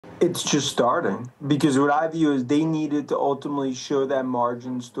It's just starting because what I view is they needed to ultimately show that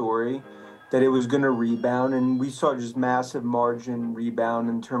margin story that it was going to rebound. And we saw just massive margin rebound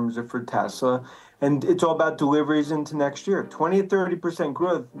in terms of for Tesla. And it's all about deliveries into next year. 20 to 30%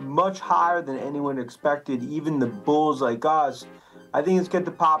 growth, much higher than anyone expected, even the bulls like us. I think it's get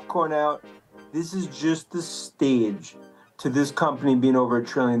the popcorn out. This is just the stage to this company being over $1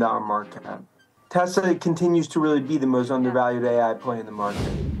 trillion market cap. Tesla continues to really be the most undervalued AI play in the market.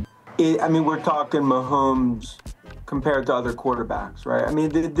 We're talking Mahomes compared to other quarterbacks, right? I mean,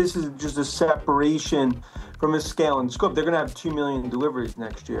 this is just a separation from a scale and scope. They're going to have 2 million deliveries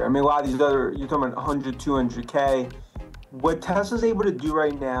next year. I mean, a lot of these other, you're talking about 100, 200K. What Tesla's able to do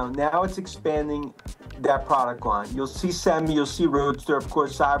right now it's expanding that product line. You'll see Semi, you'll see Roadster, of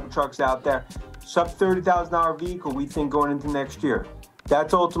course, Cybertruck's out there. Sub $30,000 vehicle, we think, going into next year.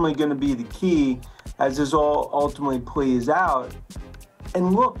 That's ultimately going to be the key as this all ultimately plays out.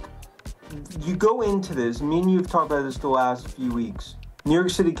 And look, you go into this, me and you have talked about this the last few weeks. New York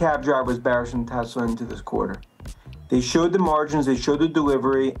City cab drivers barrishing Tesla into this quarter. They showed the margins, they showed the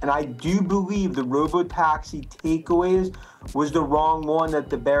delivery, and I do believe the robo-taxi takeaways was the wrong one that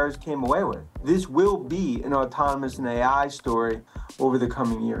the bears came away with. This will be an autonomous and AI story over the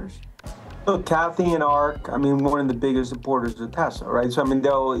coming years. Look, Kathy and Ark, one of the biggest supporters of Tesla, right? So,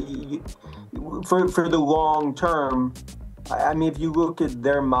 they'll, for the long term, if you look at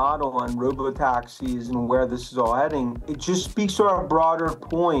their model on robo-taxis and where this is all heading, it just speaks to our broader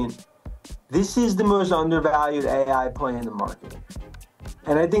point. This is the most undervalued AI play in the market.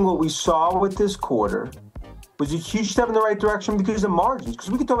 And I think what we saw with this quarter was a huge step in the right direction because of margins.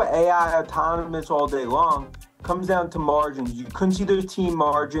 Because we can talk about AI, autonomous all day long. It comes down to margins. You couldn't see those team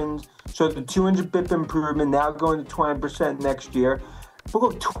margins. So the 200 BIP improvement now going to 20% next year. But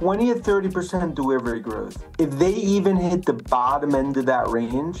look, 20 to 30% delivery growth. If they even hit the bottom end of that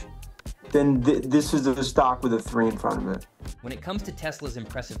range, then this is a stock with a 3 in front of it. When it comes to Tesla's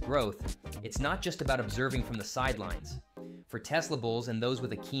impressive growth, it's not just about observing from the sidelines. For Tesla bulls and those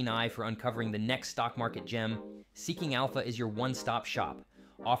with a keen eye for uncovering the next stock market gem, Seeking Alpha is your one-stop shop,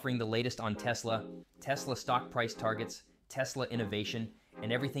 offering the latest on Tesla, Tesla stock price targets, Tesla innovation,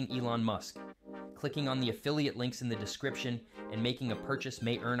 and everything Elon Musk. Clicking on the affiliate links in the description and making a purchase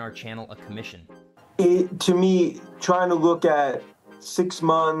may earn our channel a commission. To me, trying to look at 6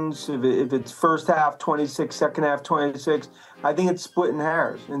 months, if it's first half 26, second half 26, I think it's splitting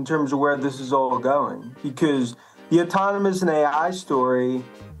hairs in terms of where this is all going. Because the autonomous and AI story,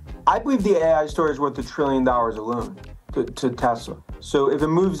 I believe the AI story is worth $1 trillion alone to Tesla. So if it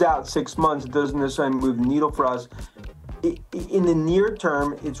moves out 6 months, it doesn't necessarily move the needle for us. In the near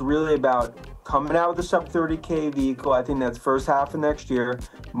term, it's really about coming out with a sub 30K vehicle. I think that's first half of next year.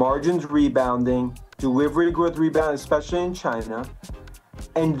 Margins rebounding, delivery growth rebounding, especially in China.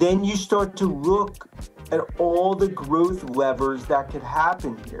 And then you start to look at all the growth levers that could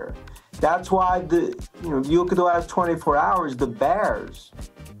happen here. That's why if you look at the last 24 hours, the bears,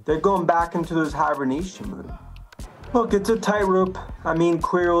 they're going back into those hibernation moves. Look, it's a tightrope.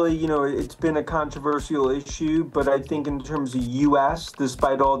 Clearly, it's been a controversial issue, but I think in terms of U.S.,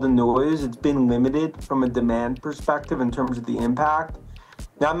 despite all the noise, it's been limited from a demand perspective in terms of the impact.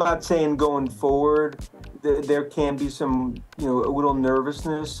 Now, I'm not saying going forward, there can be some, a little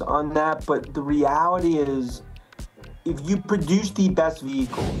nervousness on that, but the reality is, if you produce the best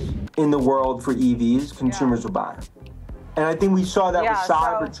vehicles in the world for EVs, consumers will buy them. And I think we saw that with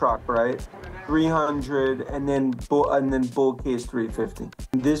Cybertruck, right? 300 and then bull case 350.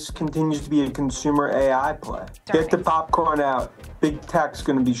 This continues to be a consumer AI play. Get the popcorn out. Big tech's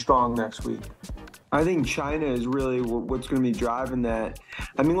going to be strong next week. I think China is really what's going to be driving that.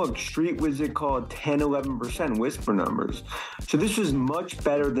 Look, Street Wizard called 10, 11% whisper numbers. So this was much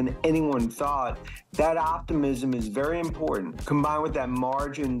better than anyone thought. That optimism is very important, combined with that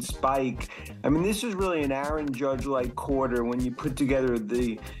margin spike. This is really an Aaron Judge-like quarter when you put together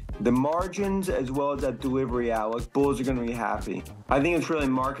the margins as well as that delivery outlook. Bulls are going to be happy. I think it's really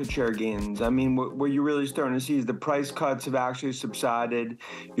market share gains. What you're really starting to see is the price cuts have actually subsided.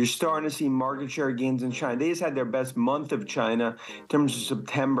 You're starting to see market share gains in China. They just had their best month of China in terms of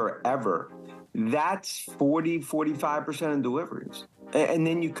September ever. That's 40-45% of deliveries. And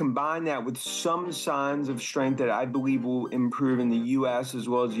then you combine that with some signs of strength that I believe will improve in the U.S. as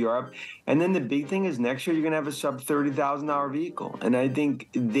well as Europe. And then the big thing is next year you're going to have a sub $30,000 vehicle. And I think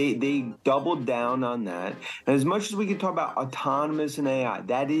they doubled down on that. And as much as we can talk about autonomous and AI,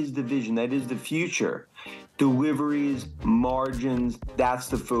 that is the vision, that is the future. Deliveries, margins, that's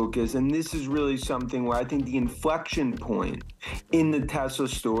the focus. And this is really something where I think the inflection point in the Tesla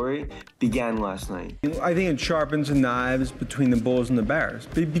story began last night. I think it sharpens the knives between the bulls and the bears,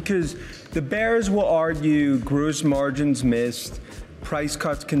 because the bears will argue gross margins missed, price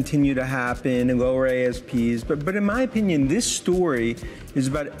cuts continue to happen, and lower ASPs. But in my opinion, this story is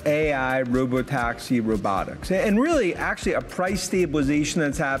about AI, robotaxi, robotics, and really actually a price stabilization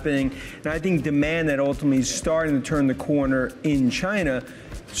that's happening, and I think demand that ultimately is starting to turn the corner in China.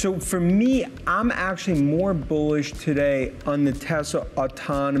 So for me, I'm actually more bullish today on the Tesla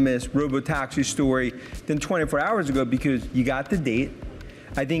autonomous robotaxi story than 24 hours ago, because you got the date.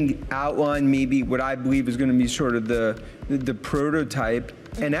 I think outline maybe what I believe is going to be sort of the prototype,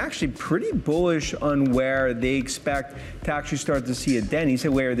 and actually pretty bullish on where they expect to actually start to see a dent. He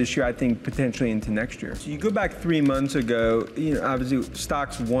said later this year, I think potentially into next year. So you go back 3 months ago, obviously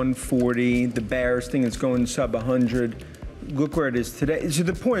stock's 140, the bears thing is going sub 100. Look where it is today. So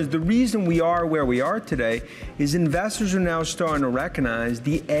the point is, the reason we are where we are today is investors are now starting to recognize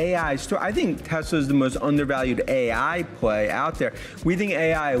the AI story. I think Tesla is the most undervalued AI play out there. We think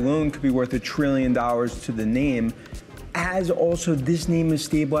AI alone could be worth $1 trillion to the name, as also this name is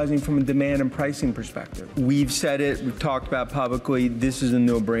stabilizing from a demand and pricing perspective. We've said it, we've talked about publicly, this is a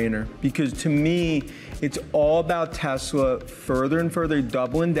no-brainer, because to me, it's all about Tesla further and further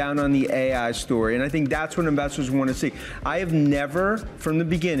doubling down on the AI story, and I think that's what investors want to see. I have never, from the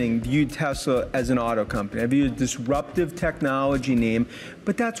beginning, viewed Tesla as an auto company. I view it as a disruptive technology name,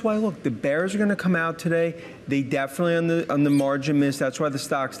 but that's why, look, the bears are going to come out today. They definitely on the margin miss, that's why the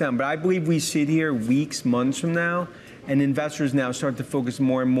stock's down. But I believe we sit here weeks, months from now, and investors now start to focus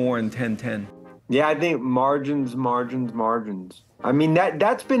more and more on 1010. Yeah, I think margins. I mean,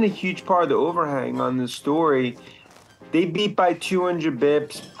 that's been a huge part of the overhang on this story. They beat by 200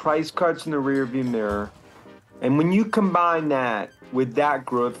 bips, price cuts in the rearview mirror. And when you combine that with that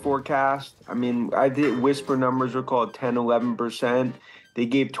growth forecast, I mean, I did whisper numbers are called 10, 11%. They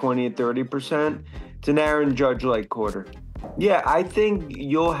gave 20 and 30%. It's an Aaron Judge-like quarter. Yeah, I think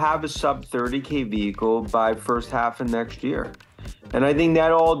you'll have a sub 30K vehicle by first half of next year. And I think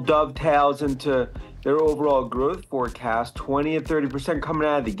that all dovetails into their overall growth forecast, 20 and 30% coming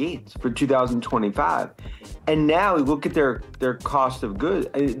out of the gates for 2025. And now we look at their cost of goods,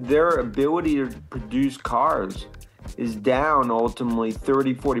 their ability to produce cars is down ultimately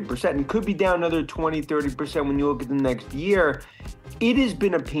 30, 40%, and could be down another 20, 30% when you look at the next year. It has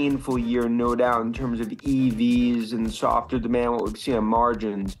been a painful year, no doubt, in terms of EVs and softer demand, what we've seen on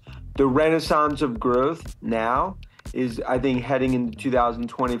margins. The renaissance of growth now is, I think, heading into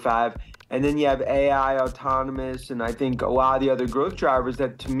 2025. And then you have AI, autonomous, and I think a lot of the other growth drivers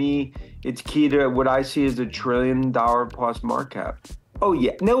that, to me, it's key to what I see as $1 trillion plus market cap. Oh,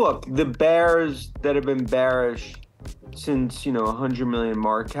 yeah. Now, look, the bears that have been bearish since, 100 million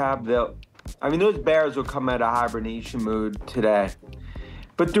market cap, those bears will come out of hibernation mode today.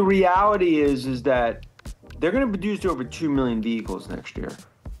 But the reality is that they're going to produce over 2 million vehicles next year.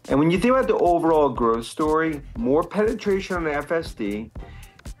 And when you think about the overall growth story, more penetration on the FSD.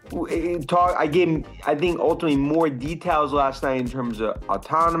 I think ultimately more details last night in terms of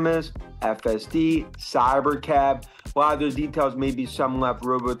autonomous, FSD, cybercab. A lot of those details, maybe some left.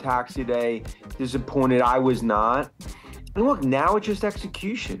 Robotaxi day, disappointed. I was not. And look, now it's just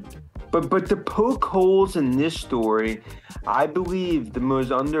execution. But to poke holes in this story, I believe the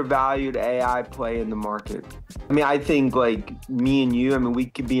most undervalued AI play in the market. I mean, I think like me and you, we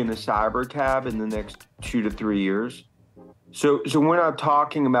could be in a cyber cab in the next 2 to 3 years. So we're not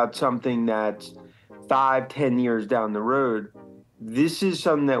talking about something that's 5, 10 years down the road. This is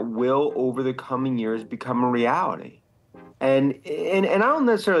something that will, over the coming years, become a reality. And I don't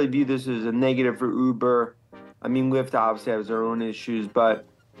necessarily view this as a negative for Uber. Lyft obviously has their own issues, but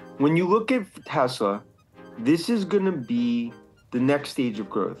when you look at Tesla, this is going to be the next stage of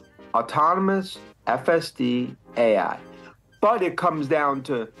growth. Autonomous, FSD, AI. But it comes down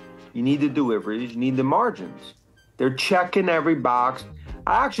to, you need the deliveries, you need the margins. They're checking every box.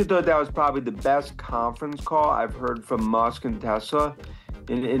 I actually thought that was probably the best conference call I've heard from Musk and Tesla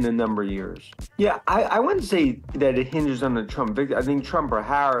in a number of years. Yeah, I wouldn't say that it hinges on the Trump victory. I think Trump or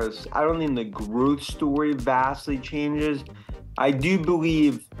Harris, I don't think the growth story vastly changes. I do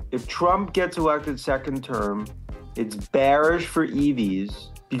believe if Trump gets elected second term, it's bearish for EVs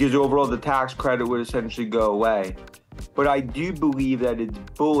because overall the tax credit would essentially go away. But I do believe that it's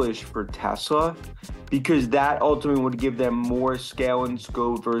bullish for Tesla because that ultimately would give them more scale and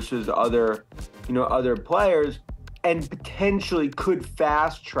scope versus other players, and potentially could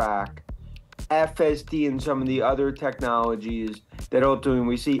fast track FSD and some of the other technologies that ultimately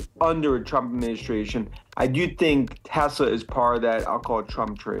we see under a Trump administration. I do think Tesla is part of that, I'll call it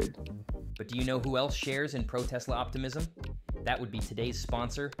Trump trade. But do you know who else shares in pro-Tesla optimism? That would be today's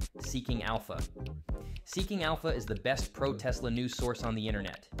sponsor, Seeking Alpha. Seeking Alpha is the best pro-Tesla news source on the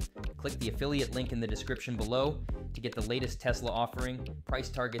internet. Click the affiliate link in the description below to get the latest Tesla offering, price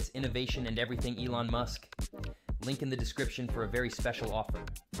targets, innovation, and everything Elon Musk. Link in the description for a very special offer.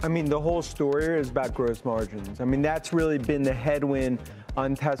 I mean, the whole story is about gross margins. I mean, that's really been the headwind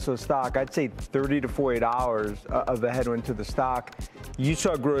on Tesla stock. I'd say $30 to $40 of a headwind to the stock. You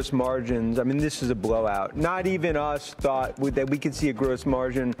saw gross margins. I mean, this is a blowout. Not even us thought that we could see a gross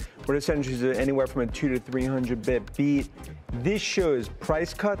margin what essentially is anywhere from a 200 to 300 bit beat. This shows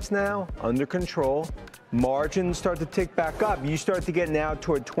price cuts now under control. Margins start to tick back up. You start to get now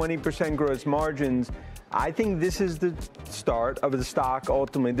toward 20% gross margins. I think this is the start of the stock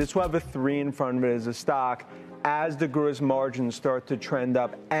ultimately. This will have a 3 in front of it as a stock as the gross margins start to trend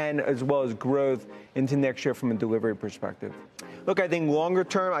up and as well as growth into next year from a delivery perspective. Look, I think longer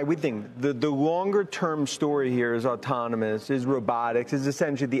term, we think the longer term story here is autonomous, is robotics, is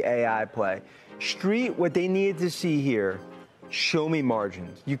essentially the AI play. Street, what they needed to see here, show me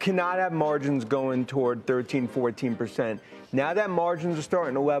margins. You cannot have margins going toward 13, 14%. Now that margins are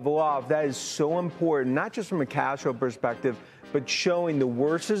starting to level off, that is so important, not just from a cash flow perspective, but showing the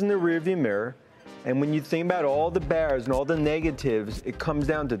worst is in the rearview mirror. And when you think about all the bears and all the negatives, it comes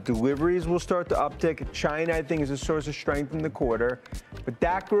down to deliveries will start to uptick. China, I think, is a source of strength in the quarter. But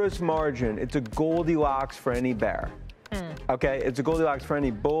that gross margin, it's a Goldilocks for any bear. Okay, it's a Goldilocks for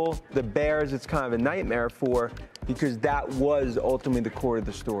any bull. The bears, it's kind of a nightmare for, because that was ultimately the core of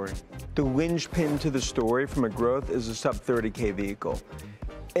the story. The linchpin to the story from a growth is a sub 30K vehicle.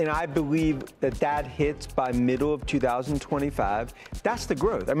 And I believe that hits by middle of 2025. That's the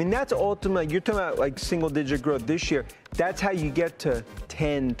growth. I mean, that's ultimately, you're talking about like single digit growth this year. That's how you get to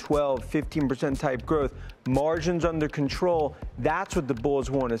 10, 12, 15% type growth. Margins under control, that's what the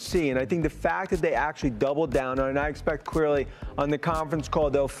bulls want to see. And I think the fact that they actually doubled down on it, and I expect clearly on the conference call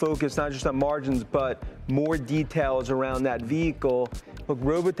they'll focus not just on margins, but more details around that vehicle. Look,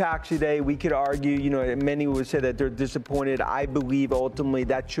 Robotaxi Day, we could argue, many would say that they're disappointed. I believe ultimately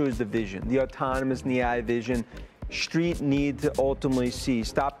that shows the vision, the autonomous and the AI vision. Street need to ultimately see,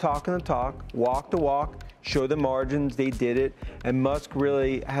 stop talking the talk, walk the walk, show the margins, they did it, and Musk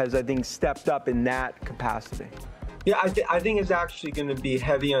really has, I think, stepped up in that capacity. Yeah, I think it's actually going to be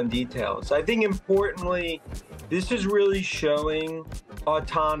heavy on details. I think importantly, this is really showing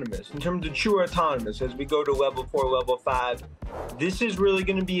autonomous, in terms of true autonomous, as we go to level 4, level 5, this is really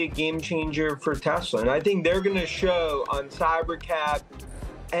going to be a game changer for Tesla. And I think they're going to show on Cybercab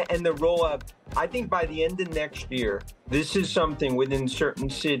and the roll-up, I think by the end of next year, this is something within certain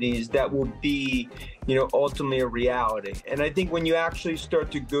cities that will be, ultimately a reality. And I think when you actually start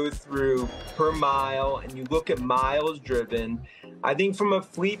to go through per mile and you look at miles driven, I think from a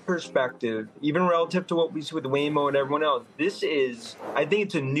fleet perspective, even relative to what we see with Waymo and everyone else, I think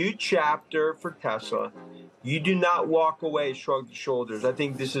it's a new chapter for Tesla. You do not walk away, shrug the shoulders. I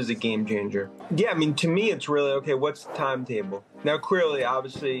think this is a game changer. Yeah, I mean, to me, it's really, okay, what's the timetable? Now, clearly,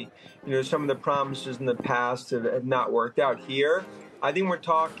 obviously, some of the promises in the past have not worked out here. I think we're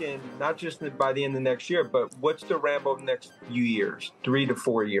talking not just by the end of next year, but what's the ramp over the next few years, 3 to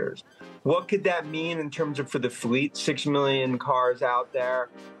 4 years? What could that mean in terms of for the fleet? 6 million cars out there,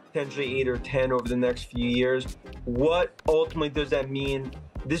 potentially 8 or 10 over the next few years. What ultimately does that mean?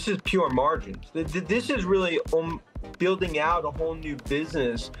 This is pure margins. This is really building out a whole new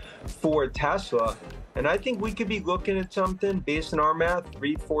business for Tesla. And I think we could be looking at something based on our math,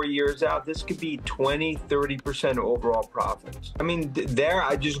 3, 4 years out, this could be 20, 30% overall profits. I mean, there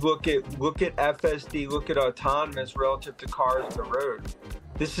I just look at FSD, look at autonomous relative to cars on the road.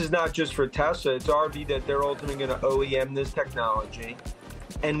 This is not just for Tesla, it's our view that they're ultimately going to OEM this technology.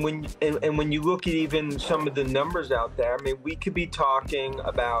 And when you look at even some of the numbers out there, I mean, we could be talking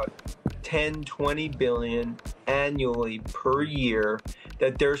about 10, 20 billion annually per year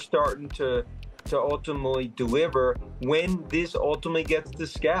that they're starting to ultimately deliver when this ultimately gets to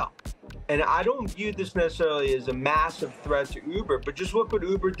scale. And I don't view this necessarily as a massive threat to Uber, but just look what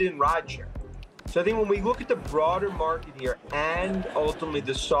Uber did in rideshare. So I think when we look at the broader market here and ultimately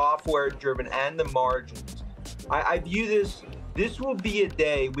the software driven and the margins, I view this will be a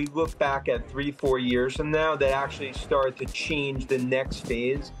day we look back at 3, 4 years from now that actually start to change the next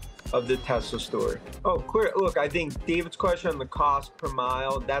phase of the Tesla story. Oh, clear. Look, I think David's question on the cost per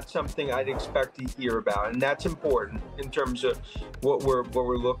mile, that's something I'd expect to hear about, and that's important in terms of what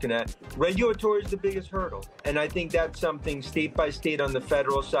we're looking at. Regulatory is the biggest hurdle, and I think that's something state by state on the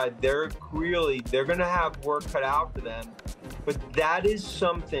federal side, they're going to have work cut out for them, but that is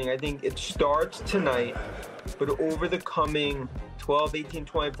something, I think it starts tonight, but over the coming 12, 18,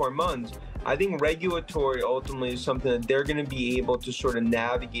 24 months, I think regulatory ultimately is something that they're going to be able to sort of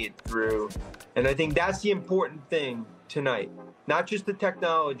navigate through. And I think that's the important thing tonight. Not just the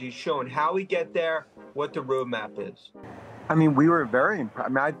technology, showing how we get there, what the roadmap is. I mean, we were very impressed. I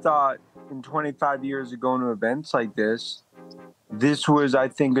mean, I thought in 25 years of going to events like this was, I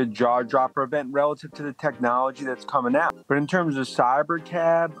think, a jaw-dropper event relative to the technology that's coming out. But in terms of cyber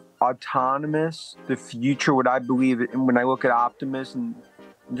cab, autonomous, the future, what I believe, and when I look at Optimus and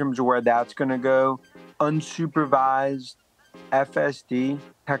in terms of where that's going to go, unsupervised FSD,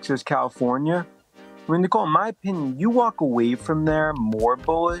 Texas, California. I mean, Nicole, in my opinion, you walk away from there more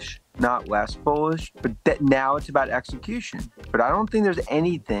bullish, not less bullish, but that now it's about execution. But I don't think there's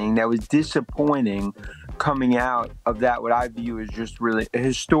anything that was disappointing coming out of that, what I view as just really a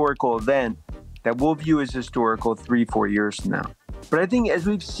historical event that we'll view as historical 3-4 years from now. But I think, as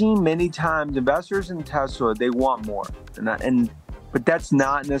we've seen many times, investors in Tesla, they want more. But that's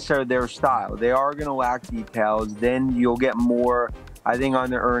not necessarily their style. They are going to lack details. Then you'll get more, I think, on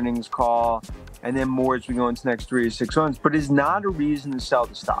the earnings call, and then more as we go into the next 3 to 6 months. But it's not a reason to sell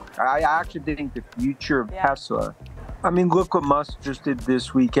the stock. I actually think the future of Tesla, I mean, look what Musk just did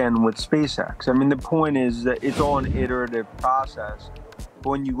this weekend with SpaceX. I mean, the point is that it's all an iterative process.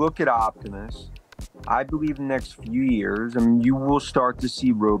 But when you look at Optimus, I believe in the next few years, I mean, you will start to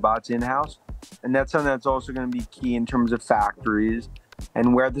see robots in-house. And that's something that's also going to be key in terms of factories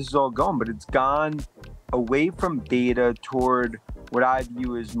and where this is all going. But it's gone away from beta toward what I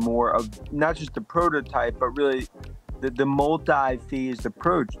view as more of not just the prototype, but really the multi-phased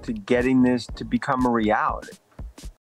approach to getting this to become a reality.